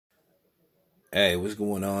Hey, what's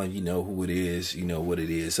going on? You know who it is. You know what it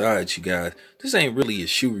is. All right, you guys. This ain't really a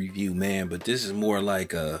shoe review, man, but this is more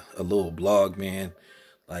like a little blog, man.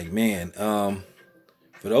 Like, man, for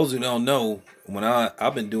those who don't know, when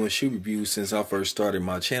I've been doing shoe reviews since I first started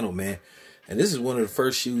my channel, man. And this is one of the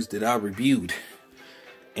first shoes that I reviewed.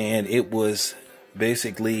 And it was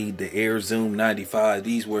basically the Air Zoom 95.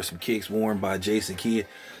 These were some kicks worn by Jason Kidd.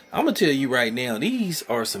 I'm going to tell you right now, these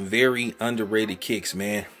are some very underrated kicks,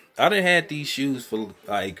 man. I done had these shoes for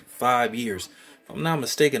like 5 years. If I'm not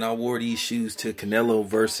mistaken, I wore these shoes to Canelo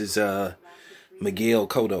versus Miguel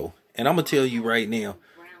Cotto. And I'm going to tell you right now,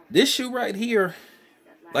 this shoe right here,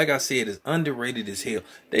 like I said, is underrated as hell.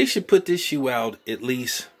 They should put this shoe out at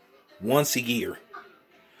least once a year.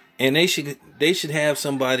 And they should have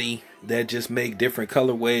somebody that just make different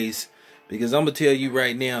colorways. Because I'm going to tell you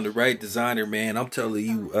right now, the right designer, man, I'm telling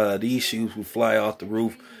you, these shoes will fly off the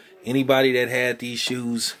roof. Anybody that had these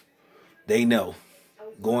shoes, they know.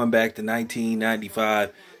 Going back to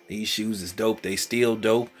 1995, these shoes is dope. They still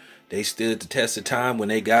dope. They stood the test of time. When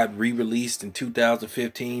they got re-released in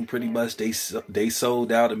 2015, pretty much they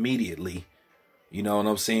sold out immediately. You know what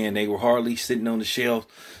I'm saying? They were hardly sitting on the shelf.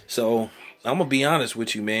 So I'm going to be honest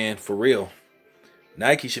with you, man, for real.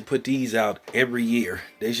 Nike should put these out every year.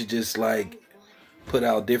 They should just like put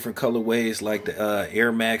out different colorways like the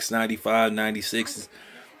Air Max 95, 96s.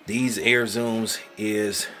 These Air Zooms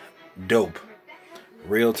is dope.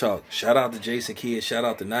 Real talk. Shout out to Jason Kidd. Shout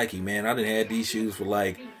out to Nike, man. I done had these shoes for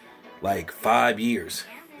like 5 years.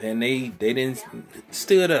 And they didn't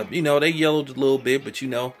stood up. You know, they yellowed a little bit, but you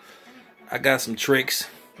know, I got some tricks,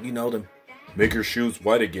 you know, to make your shoes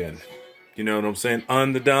white again. You know what I'm saying?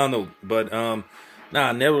 On the Donald. But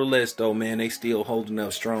nah, nevertheless though, man, they still holding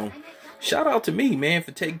up strong. Shout out to me, man,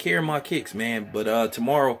 for taking care of my kicks, man. But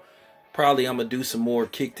tomorrow probably I'm gonna do some more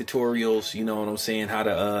kick tutorials, you know what I'm saying, how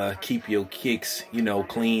to keep your kicks, you know,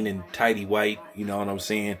 clean and tidy white, you know what I'm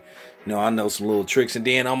saying. You know, I know some little tricks. And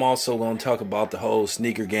then I'm also gonna talk about the whole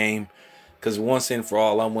sneaker game, because once and for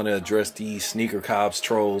all, I want to address these sneaker cops,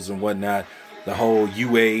 trolls and whatnot, the whole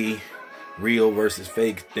UA real versus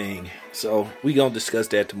fake thing. So we gonna discuss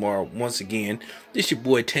that tomorrow. Once again, this your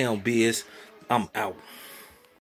boy Town Biz. I'm out.